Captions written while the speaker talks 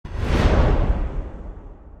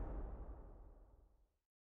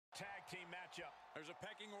There's a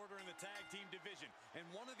pecking order in the tag team division, and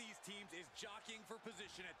one of these teams is jockeying for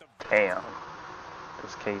position at the... Damn.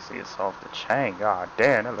 This Casey is off the chain. God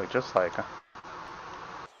damn, that look just like her.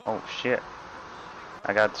 Oh shit.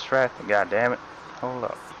 I got distracted. God damn it. Hold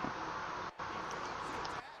up.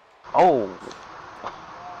 Oh.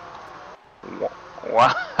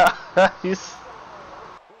 Wow.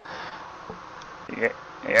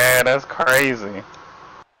 Yeah, that's crazy.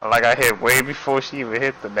 Like I hit way before she even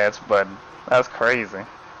hit the next button. That's crazy.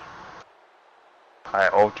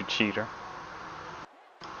 Alright, ultra cheater.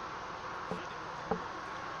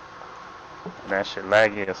 That shit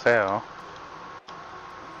laggy as hell.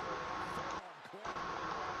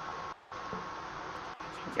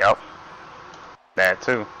 Yep. That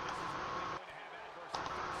too.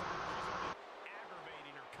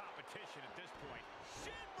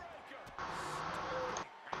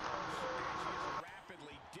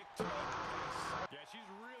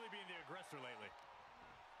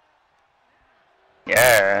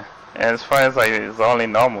 Yeah, and it's funny, it's like it's only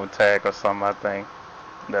normal tag or something, I think,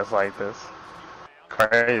 that's like this.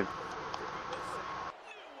 Crazy.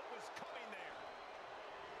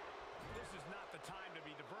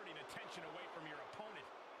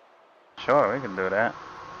 Sure, we can do that.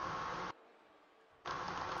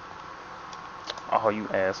 Oh, you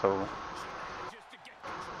asshole.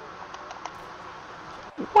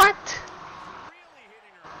 What?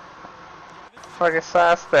 Fucking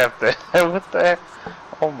sidestepped it. What the heck?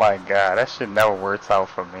 Oh my god, that shit never works out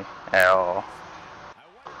for me at all.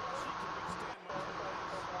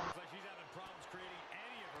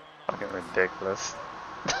 Fucking ridiculous.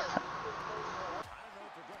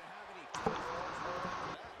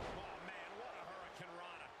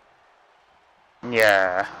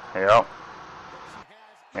 Yeah, yep.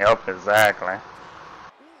 Yep, exactly.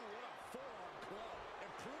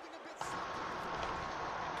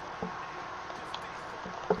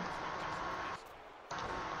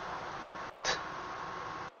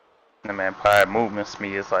 The man probably movement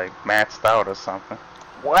speed is like maxed out or something.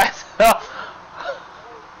 What?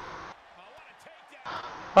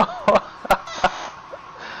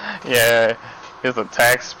 Yeah, his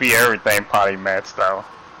attack speed, everything probably maxed out.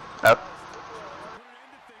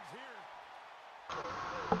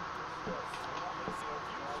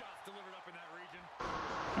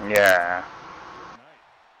 Yeah.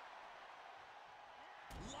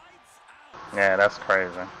 Yeah, that's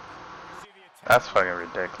crazy. That's fucking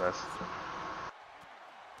ridiculous.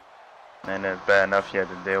 And it's bad enough you had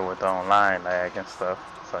to deal with the online lag and stuff.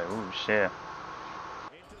 It's like, ooh, shit.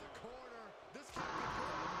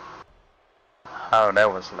 Oh,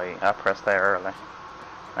 that was late. I pressed that early.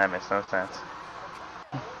 That makes no sense.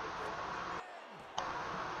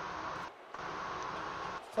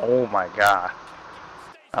 Oh my god.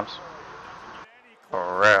 I'm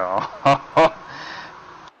for real.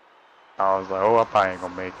 I was like, oh, I probably ain't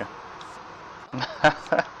gonna make it.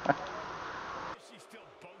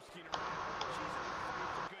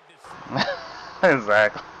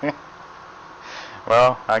 Exactly.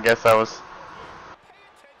 Well, I guess I was...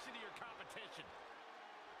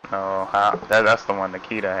 No, that's the one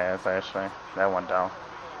Nikita has, actually. That one down.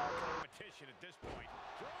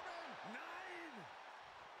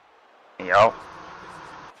 Yup.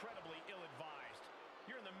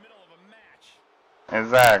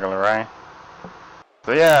 Exactly, right?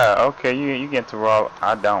 So yeah, okay, you get to Raw,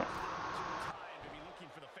 I don't.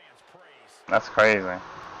 That's crazy.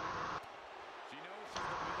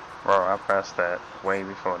 Bro, I pressed that way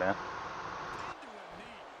before then.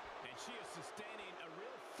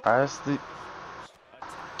 Press the...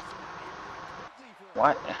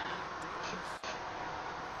 What?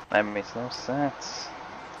 That makes no sense.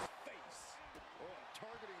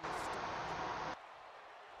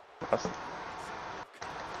 What's...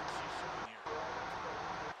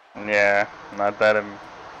 Yeah, not that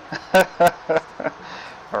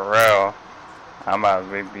for real. I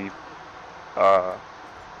might be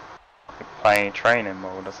playing training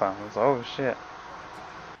mode or something. So, oh shit.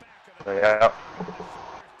 So, yeah.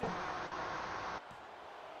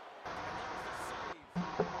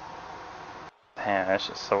 Damn, that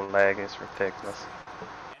shit's so laggy, it's ridiculous.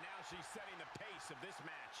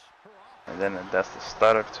 And then that's the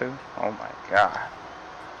stutter too. Oh my god.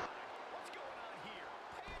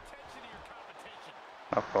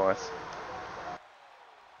 Of course.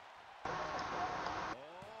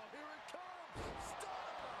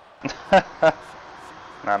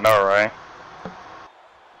 I know, right?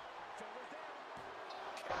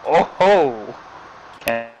 Oh ho!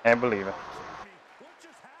 Can't believe it.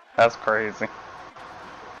 That's crazy.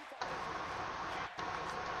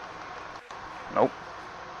 Nope.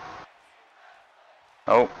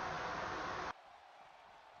 Nope.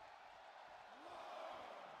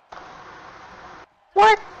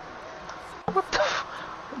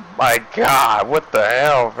 my god, what the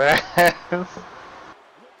hell, man?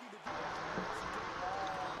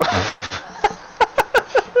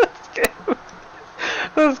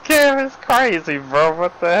 This game is crazy, bro.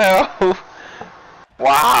 What the hell?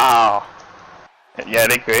 Wow. Yeah,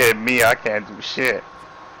 they could hit me. I can't do shit.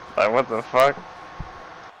 Like, what the fuck?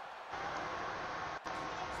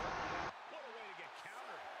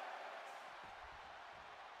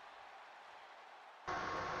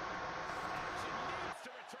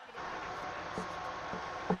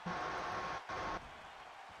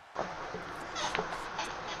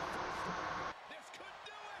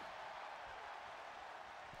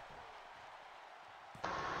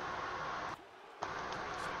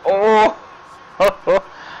 Oh!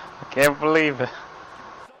 I can't believe it.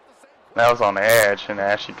 That was on the edge and it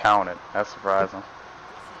actually counted. That's surprising.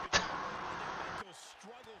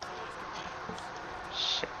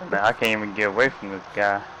 Shit, man, I can't even get away from this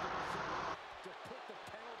guy.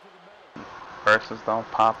 Versus don't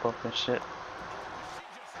pop up and shit.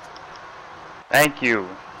 Thank you.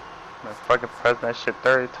 I fucking pressed that shit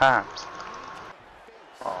 30 times.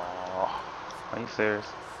 Oh, are you serious?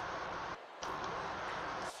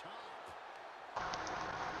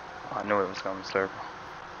 Oh, I knew it was gonna be circle.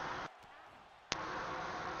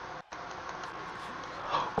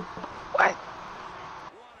 What?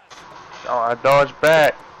 Oh, I dodged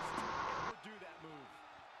back.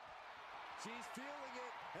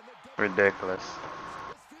 Ridiculous.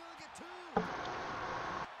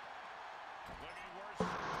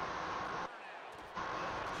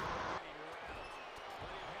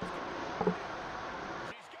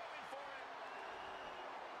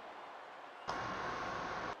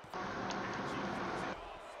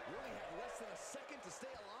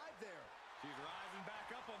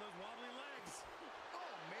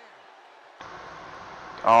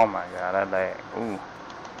 Oh my god, that lag. Ooh.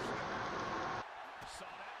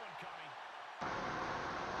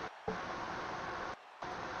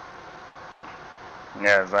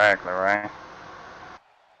 Yeah, exactly, right?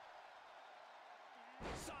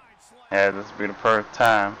 Yeah, this would be the perfect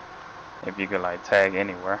time if you could like tag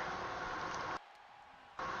anywhere.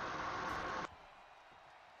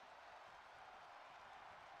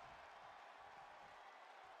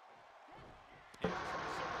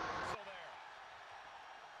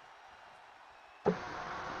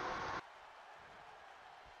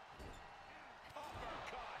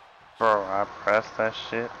 Bro, I pressed that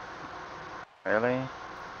shit. Really?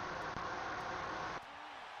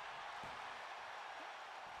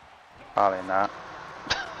 Probably not.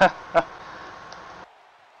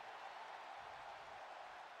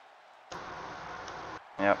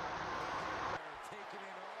 Yep.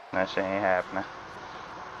 That shit ain't happening.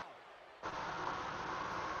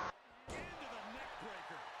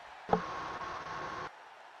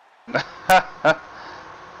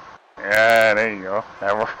 Yeah, there you go.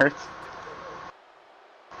 That works.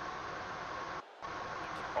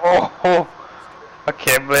 Oh, I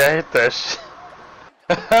can't believe I hit that shit.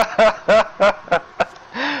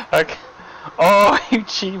 Okay. Oh, you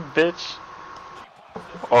cheap bitch.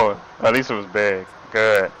 Oh, at least it was big.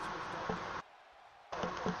 Good.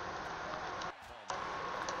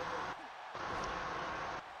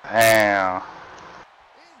 Damn.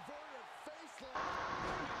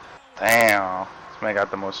 Damn. This man got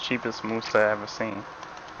the most cheapest moveset I ever seen.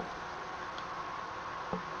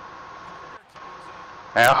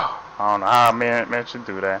 Now, I don't know how a man should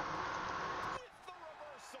do that.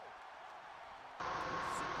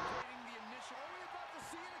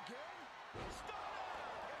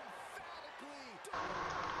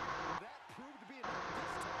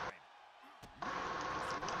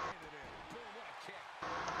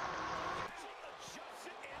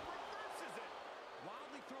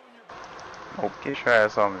 Oh, get your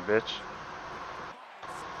ass on me, bitch.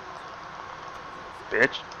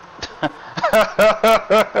 Bitch.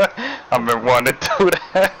 I've been wanting to do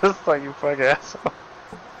that. It's like you fucking asshole.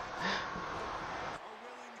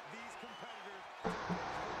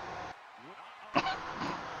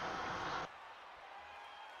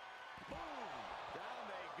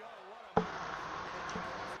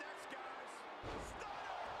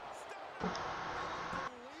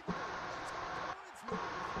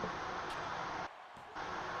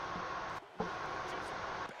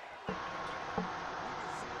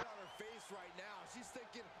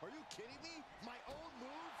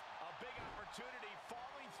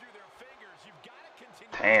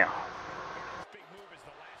 Damn.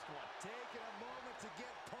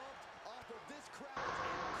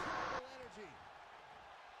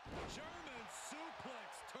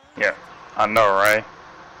 Yeah, I know, right?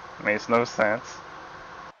 Makes no sense.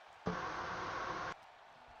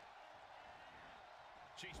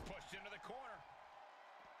 She's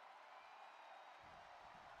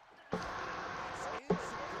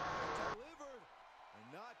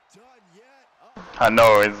I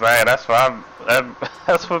know exactly. That's why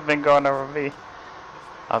that's what's been going on with me.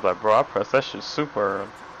 I was like, bro, I pressed that shit super,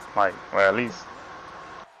 like, well, at least,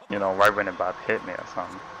 you know, right when it about to hit me or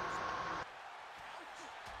something.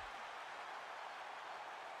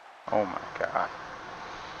 Oh my god.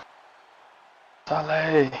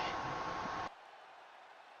 Saleh.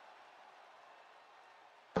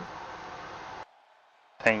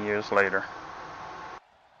 $10 later.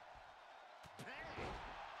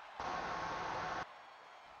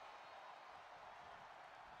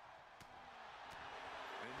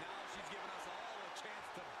 And now she's given us all a chance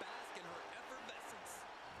to bask in her effervescence.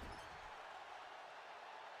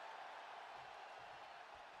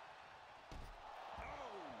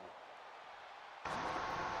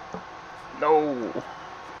 No.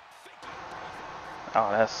 Oh,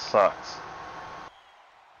 that sucks.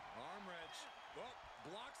 Arm wrench. Oh,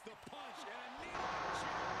 blocks the punch and a knee launch.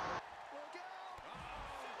 Look out. Oh,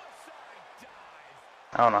 suicide dive.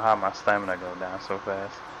 I don't know how my stamina go down so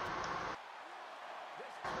fast.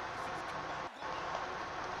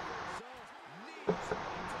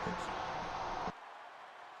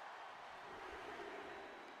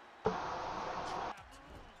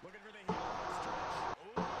 Looking for the heel stretch.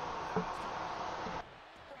 Oh,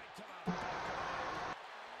 right to the back of the neck.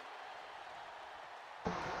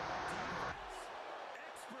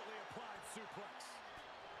 Expertly applied suplex.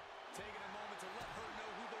 Taking a moment to let her know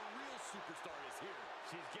who the real superstar is here.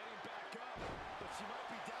 She's getting back up, but she might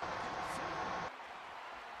be down again soon.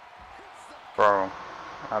 Bro,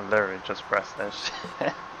 I literally just pressed that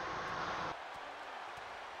shit.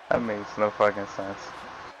 That makes no fucking sense.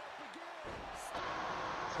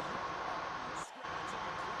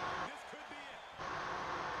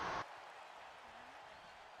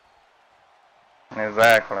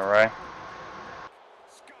 Exactly, right?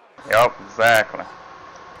 Yup, exactly.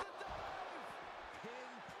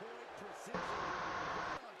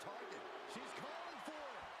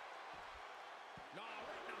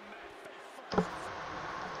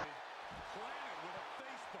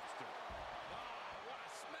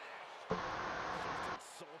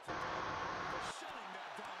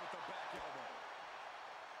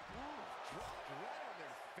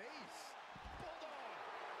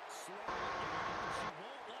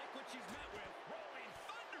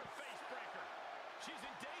 She's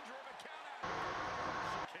in danger of a count out.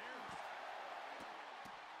 She cares.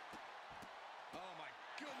 Oh my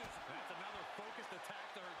goodness. That's another focused attack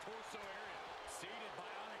to her torso area. Seated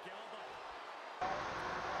bionic elbow.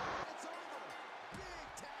 It's over. Big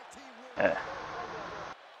tag team win.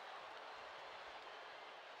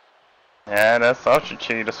 Yeah, that's Ultra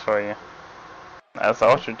Cheaters for you. That's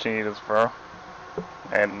Ultra Cheaters, bro.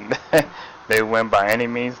 And they win by any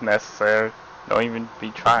means necessary. Don't even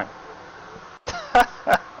be trying.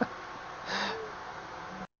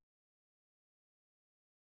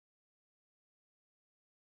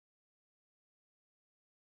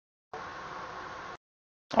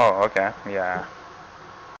 Oh, okay. Yeah.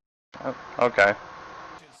 Okay.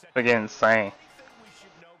 They're getting insane.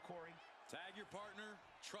 Tag your partner,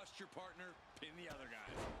 trust your partner, pin the other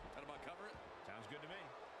guys. That about cover it? Sounds good to me.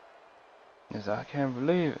 Yes, I can't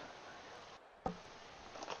believe it.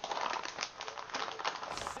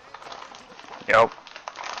 Yup.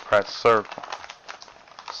 Press circle.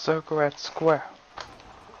 Circle at square.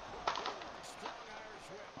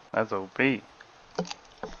 That's OP.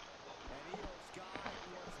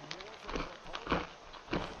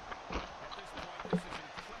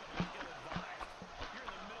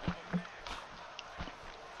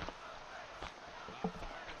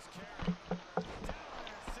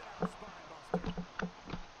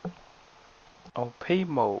 OP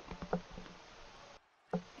mode.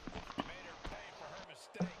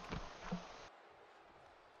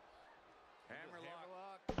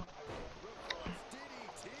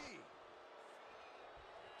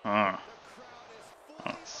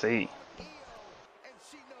 Let's see.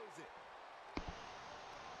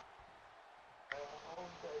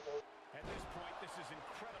 At this point, this is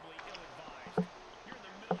incredibly ill-advised. You're in the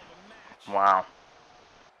middle of a match. Wow.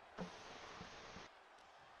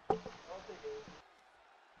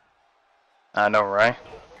 I know, right?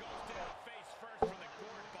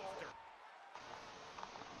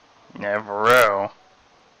 Yeah, for real.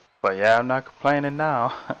 But yeah, I'm not complaining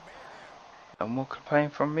now. No more complain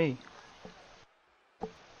from me.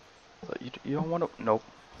 So you don't want to? Nope.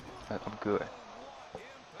 I'm good.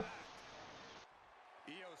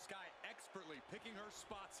 Io Sky expertly picking her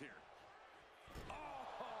spots here.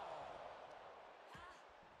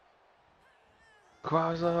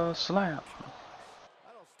 Quasar slam.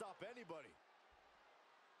 I don't stop anybody.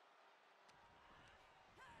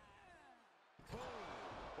 Boom.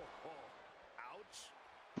 Ouch.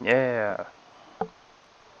 Yeah. In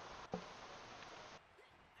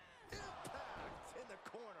the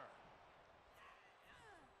corner.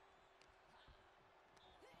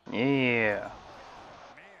 Yeah.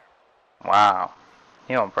 Man. Wow.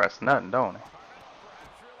 He don't press nothing, don't he? Carmella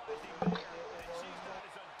perhaps realizing that she's not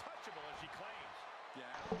as untouchable as she claims. Yeah,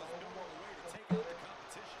 Adam was built on a way to take out the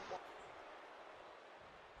competition.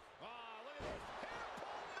 Ah, look at this.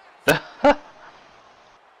 Hair pull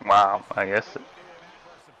match. Wow, I guess.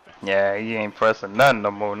 Yeah, he ain't pressing nothing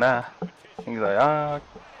no more now. He's like,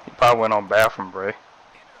 he probably went on bathroom break.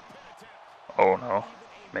 Oh no,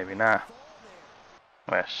 maybe not.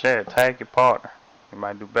 Well, shit, tag your partner. You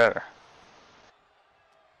might do better.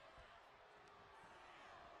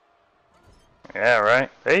 Yeah,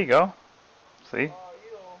 right. There you go. See?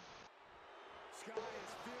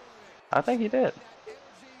 I think he did.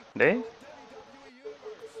 Did he?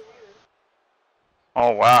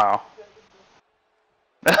 Oh, wow.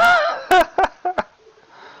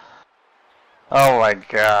 Oh my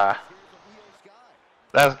god.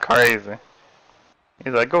 That's crazy.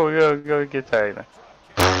 He's like, go get tagged.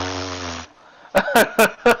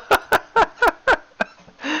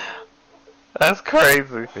 That's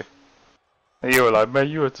crazy. You were like, man,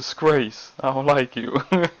 you a disgrace. I don't like you.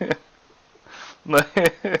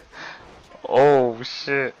 Oh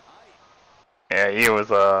shit. Yeah, he was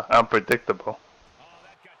unpredictable.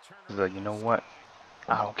 He's like, you know what?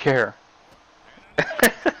 I don't care.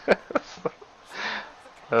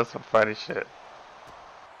 That's some funny shit.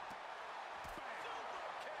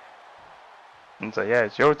 And so yeah,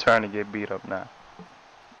 it's your turn to get beat up now.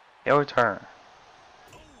 Your turn.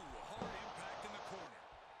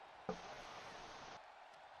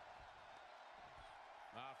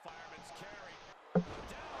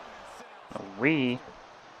 We.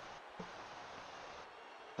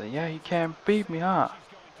 So yeah, you can't beat me, huh?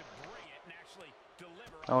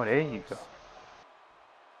 Oh, there you go.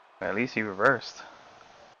 At least he reversed.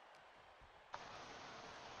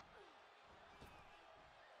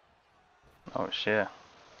 Oh shit.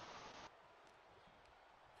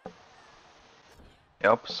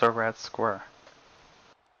 Yep, server at square.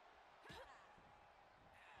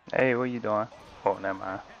 Hey, what you doing? Oh, never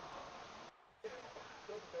mind.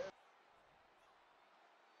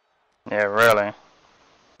 Yeah, really.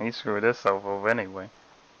 He screwed this over anyway.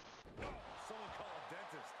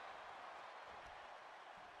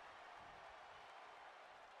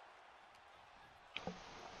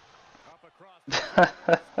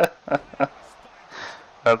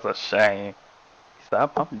 That's a shame. He said,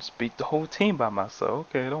 I'm just beat the whole team by myself.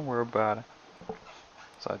 Okay, don't worry about it.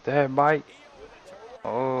 So that bite.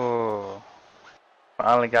 Oh,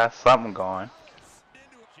 finally got something going.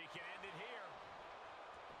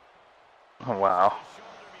 Oh, wow.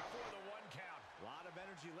 A lot of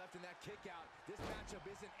energy left in that kick out. This matchup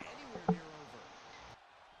isn't anywhere near over.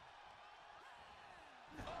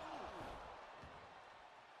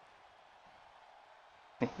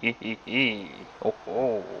 Oh,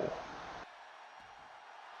 oh.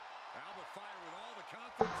 Alba Fire with all the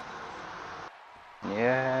confidence in the world.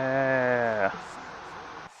 Yeah.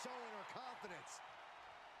 Showing her confidence.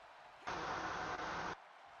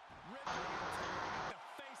 Ripping and tearing at the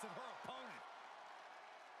face of her opponent.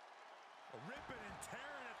 Ripping and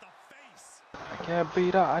tearing at the face. I can't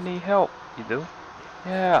beat up. I need help. You do?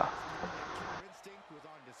 Yeah. Her instinct was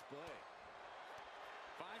on display.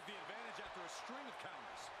 Finds the advantage after a string of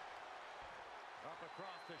counters. Up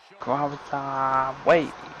across the shoulder. Gravita.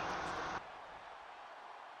 Wait.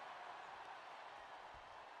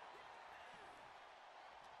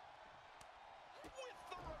 With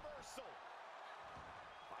the reversal.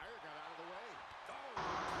 Fire got out of the way. Oh.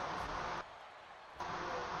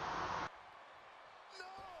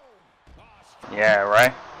 No. Yeah,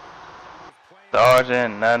 right?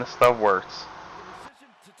 Dodging, none of the stuff works.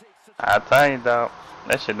 I tell you though,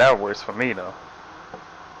 that shit never works for me though.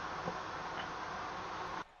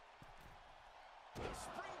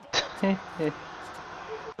 It's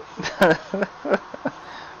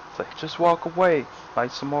like, just walk away, like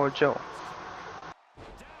Samoa Joe.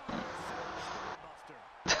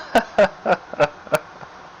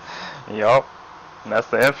 Yup, that's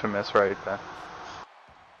the infamous right there.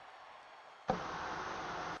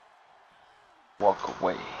 Walk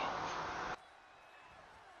away.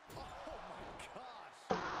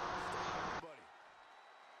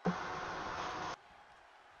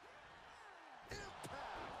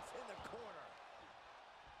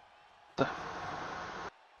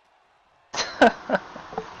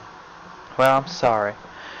 Well, I'm sorry.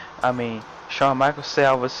 I mean, Shawn Michaels said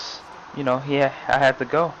I was, you know, I had to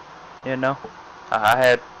go. You know, I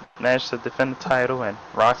had managed to defend the title, and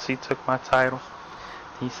Roxy took my title.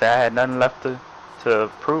 he said I had nothing left to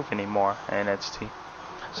prove anymore in NXT.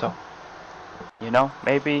 So, you know,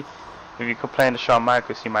 maybe if you complain to Shawn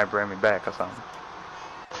Michaels, he might bring me back or something.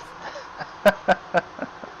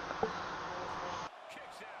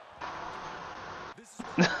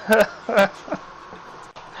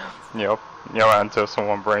 Yep. Until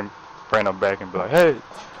someone bring her back and be like, hey,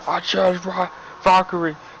 I chose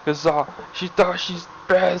Valkyrie because she thought she's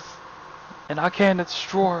best and I can't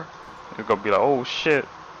destroy her. It's gonna be like, oh shit.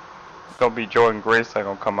 It's gonna be Jordan Grace that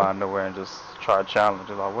gonna come out of nowhere and just try to challenge.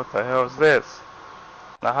 It's like, what the hell is this?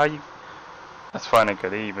 Now how you? That's funny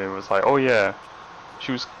because he even was like, oh yeah,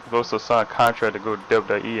 she was supposed to sign a contract to go to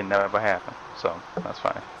WWE and never happened. So that's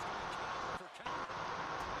fine.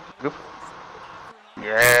 Good.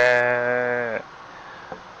 Yeah.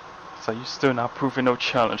 So you still not proving no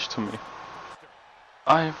challenge to me.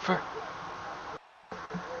 I am fair.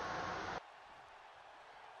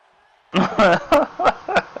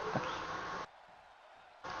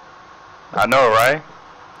 I know, right?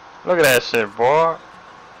 Look at that shit, boy.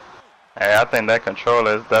 Hey, I think that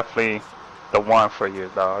controller is definitely the one for you,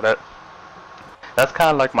 dog. That's kind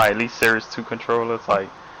of like my Elite Series 2 controller. It's like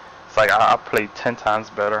I play 10 times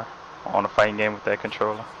better on a fighting game with that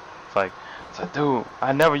controller. It's like, dude,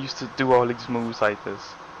 I never used to do all these moves like this.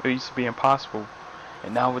 It used to be impossible,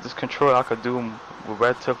 and now with this controller, I could do them with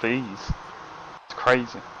relatively ease. It's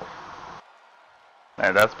crazy.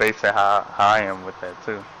 And that's basically how I am with that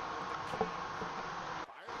too.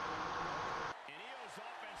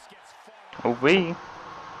 Oh wee.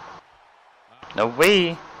 No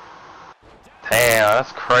wee. Damn,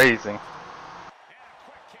 that's crazy.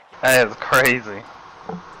 That is crazy.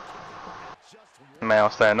 Man,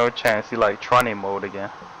 I'm saying no chance he like Tronny mode again.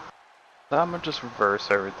 I'm gonna just reverse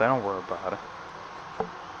everything, don't worry about it.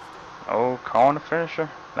 Oh, calling the finisher?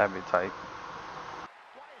 That'd be tight.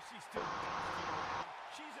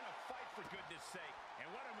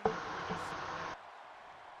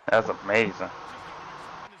 That's amazing.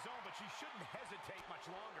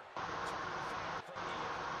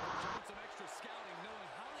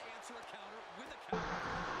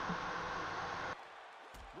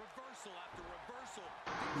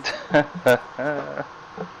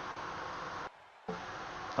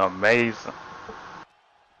 Amazing.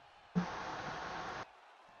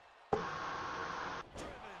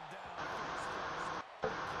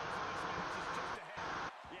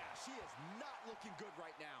 She is not looking good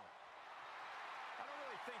right now. I don't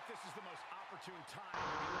really think this is the most opportune time to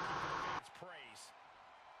be looking for the fans' praise.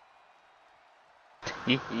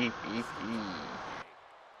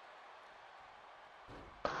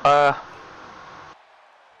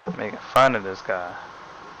 Making fun of this guy.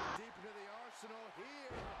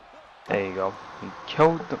 There you go. He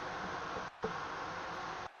killed them.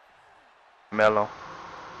 Melo,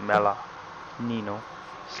 Nino,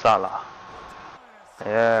 Salah.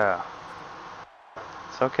 Yeah.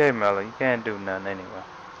 It's okay, Melo. You can't do nothing anyway.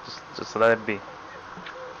 Just let it be.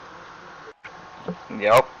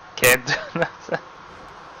 Yup. Can't do nothing.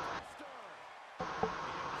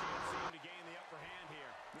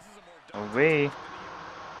 We.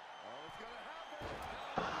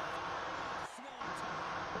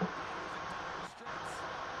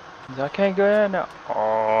 I can't go in now.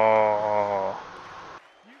 Oh.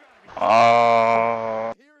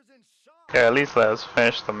 Oh. Yeah, at least let us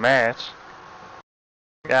finish the match.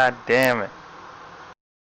 God damn it.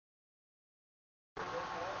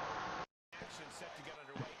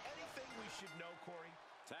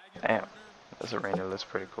 Damn. This arena looks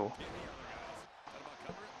pretty cool.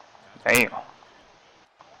 Damn.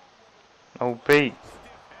 No beat.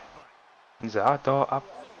 He's a hot dog.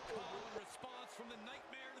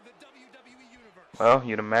 Well,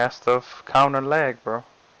 you're the master of counter lag, bro.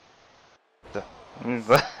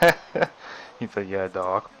 He said, yeah,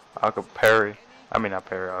 dog. I could parry. I mean, not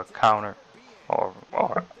parry, counter. Or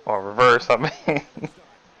reverse, I mean.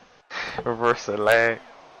 Reverse the lag.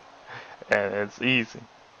 And it's easy.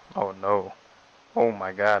 Oh, no. Oh,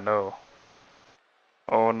 my God, no.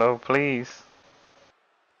 Oh, no, please.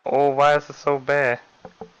 Oh, why is it so bad?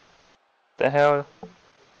 The hell?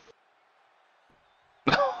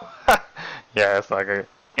 Yeah, it's like I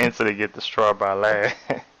instantly get destroyed by lag.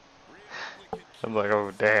 I'm like,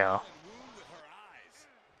 oh damn.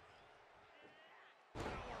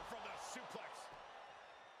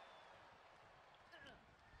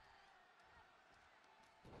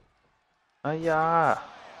 Oh yeah.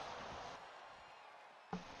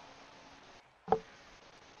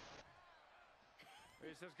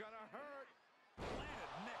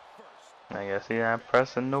 I guess he not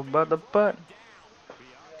pressing no but the button.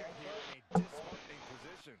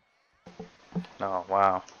 Oh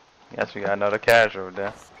wow. Guess we got another casual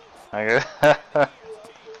then. I guess.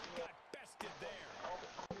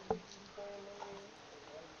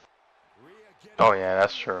 Oh yeah,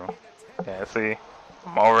 that's true. Yeah, see,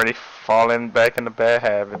 I'm already falling back in the bad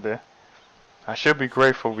habit there. I should be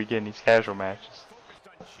grateful we getting these casual matches.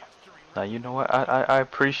 Now you know what? I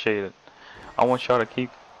appreciate it. I want y'all to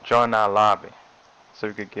keep joining our lobby so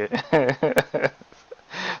we could get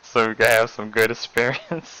so we can have some good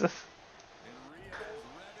experiences.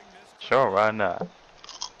 Sure, why not?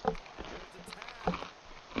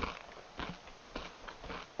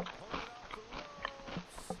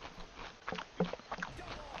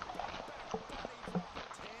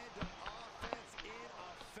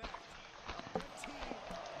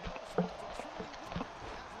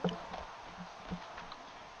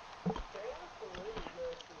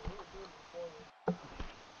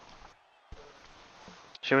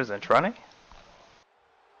 She was in Tronny?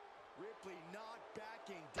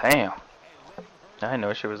 Damn. I didn't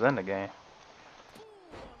know she was in the game.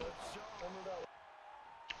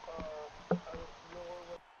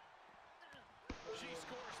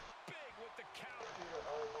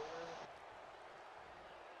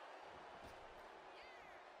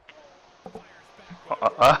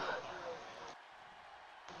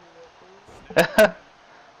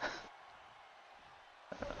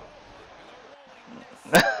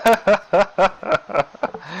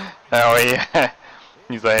 Oh yeah.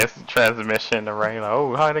 He's like, it's the transmission in the rain. Like,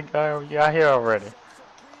 oh, how the guy got here already?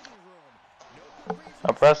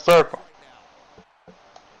 I press circle.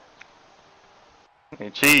 You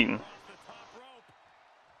cheating.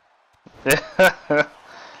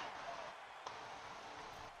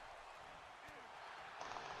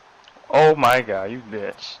 Oh my god, you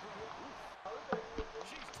bitch.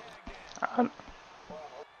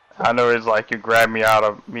 I know it's like you grabbed me out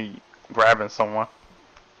of me grabbing someone.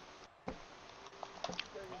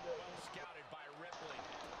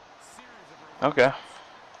 Okay.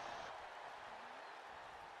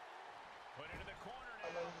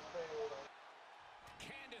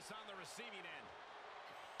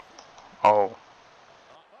 Oh.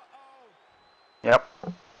 Yep.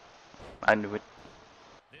 I knew it.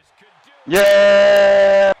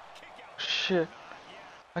 Yeah! Shit.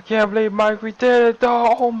 I can't believe Mike, we did it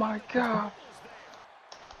though. Oh my god.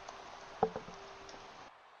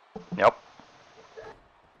 Yep.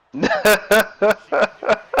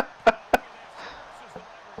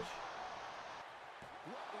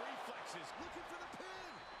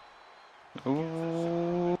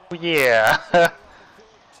 Ooh, yeah.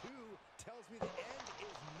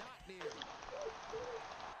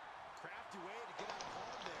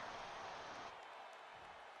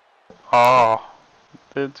 Oh,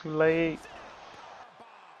 did too late.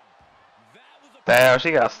 Damn,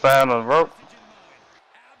 she got stunned on the rope.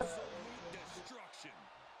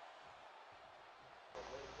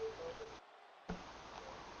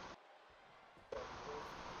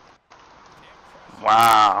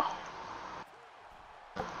 Wow.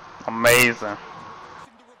 Amazing.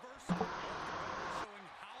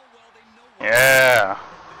 Yeah.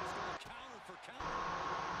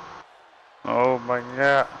 Oh my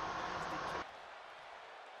god.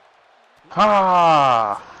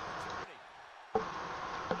 Ah.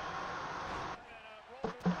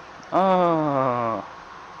 Oh.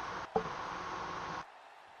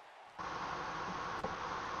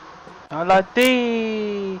 I like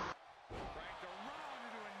thee.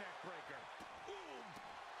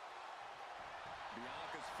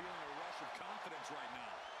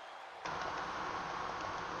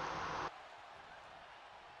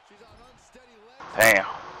 Damn.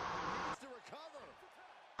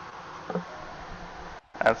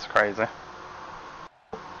 That's crazy.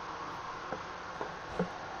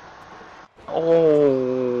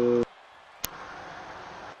 Oh.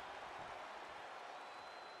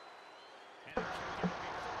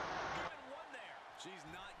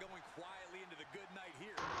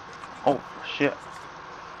 Oh shit.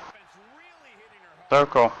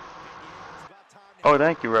 Circle. Oh,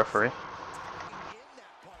 thank you, referee.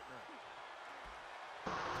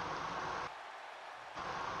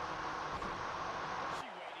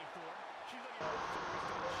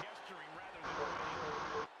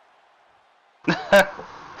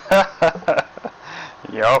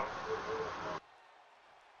 Yup.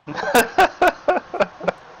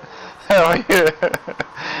 Hell yeah.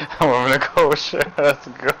 Woman of kosher. Let's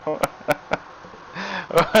go.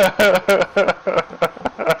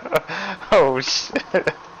 Oh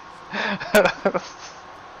shit.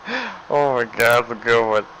 Oh my god, that's a good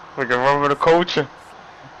one. We can remember the culture.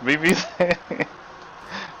 BBC.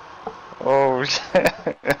 Oh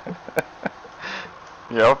shit.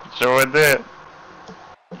 Yup, sure did.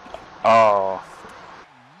 Oh.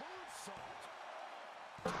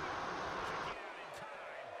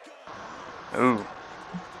 Ooh.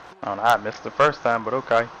 I don't know how I missed the first time, but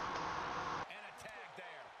okay.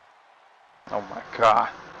 Oh my god.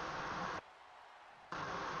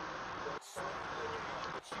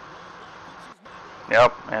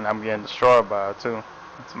 Yep, and I'm getting destroyed by it too.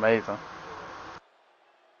 That's amazing.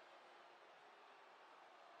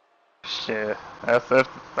 Shit, that's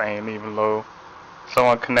if the thing ain't even low.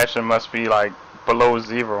 Someone connection must be like below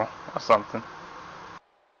 0 or something.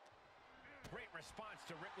 Great response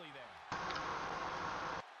to Ripley there.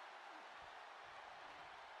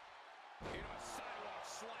 In a sidewalk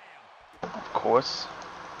slam. Of course.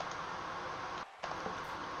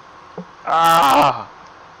 Ah!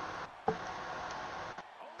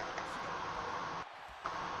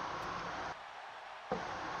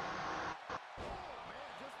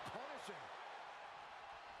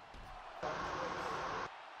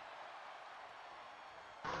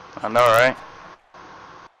 I know, right?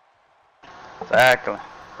 Exactly.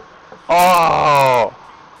 Oh!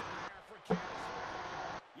 It's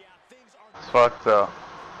fucked up.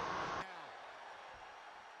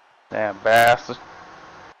 Damn bastard.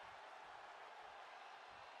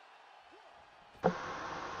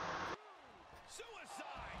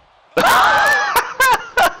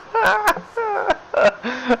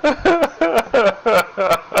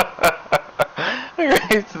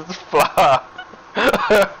 Racist flop.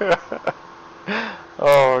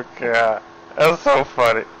 Oh god. That's so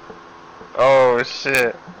funny. Oh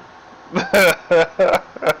shit.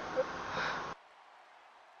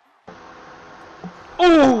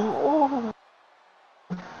 Ooh.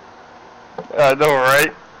 I know,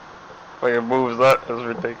 right? When it moves up, it's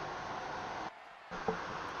ridiculous.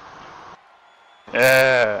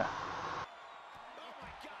 Yeah.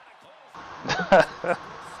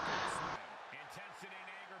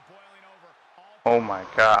 Oh my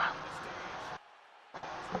god.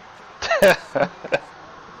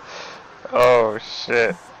 Oh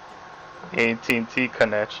shit. AT&T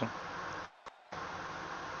connection.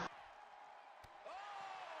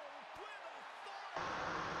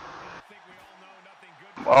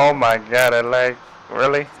 Oh my god, I like,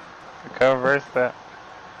 really? I can't reverse that.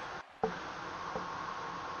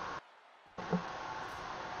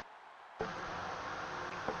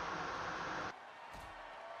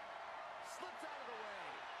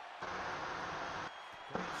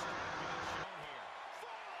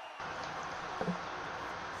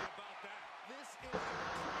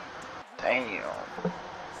 Damn.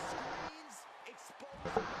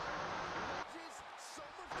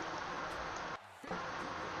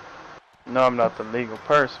 No, I'm not the legal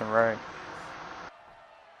person, right?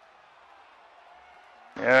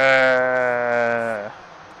 Yeah.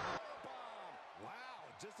 Wow,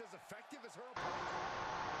 just as effective as her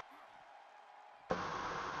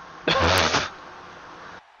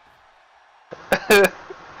opponent.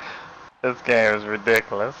 This game is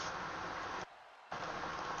ridiculous.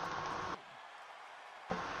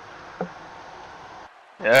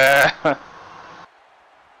 Yeah. Perhaps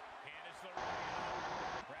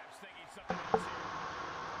thinking something else here.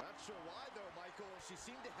 Not sure why though, Michael. She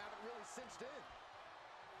seemed to have it really cinched in.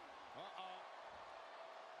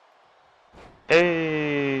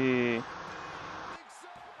 Hey. Rotates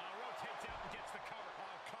out and gets the cover.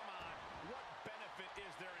 Oh, come on. What benefit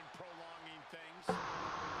is there in prolonging things?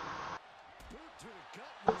 Boot to the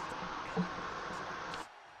gut will stop any attacks.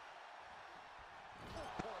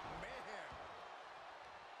 Oh, man.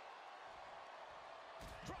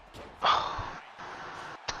 Drop kick.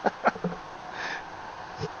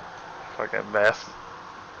 Fucking bastard.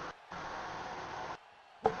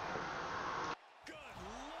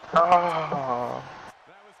 Oh.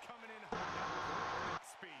 That was coming in hot at breakneck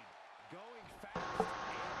speed. Going fast and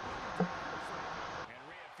dangerously. And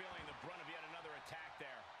Rhea feeling the brunt of yet another attack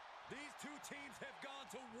there. These two teams have gone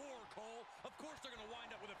to war, Cole. Of course they're going to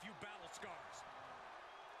wind up with a few battle scars.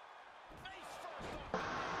 Face first off the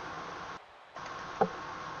knee.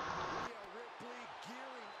 Rhea Ripley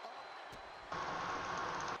gearing up.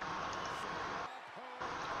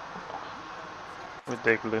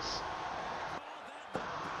 Ridiculous.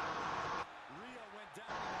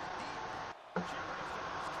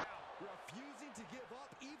 Refusing to give up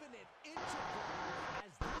even an inch of ground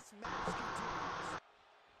as this match continues.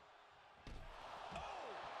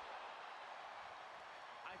 Oh!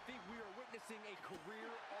 I think we are witnessing a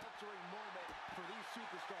career-altering moment for these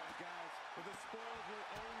superstars, guys. But the spoils will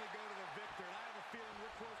only go to the victor, and I have a feeling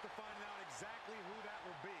we're close to finding out exactly who that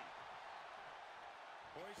will be.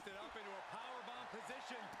 Hoisted up into a powerbomb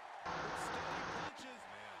position with steady punches,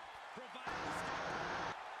 providing the step.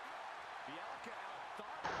 Bianca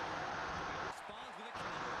outthought.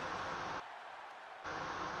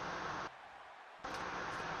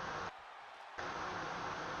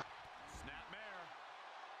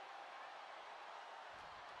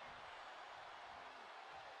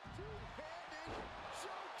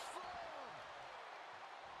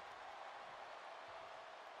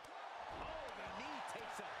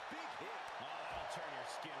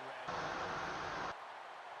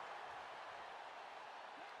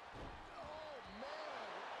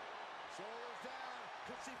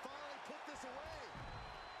 she finally put this away.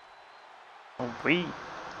 Oh, we.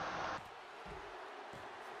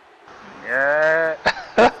 Yeah.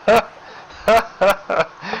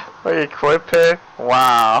 Wait, quick pick?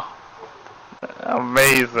 Wow.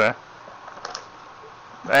 Amazing.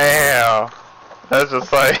 Damn. That's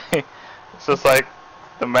just like it's just like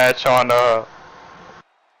the match on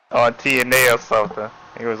TNA or something.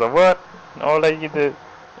 He was like, what? All that you did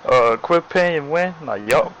quick pin and win? Like,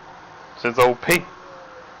 yo, just OP.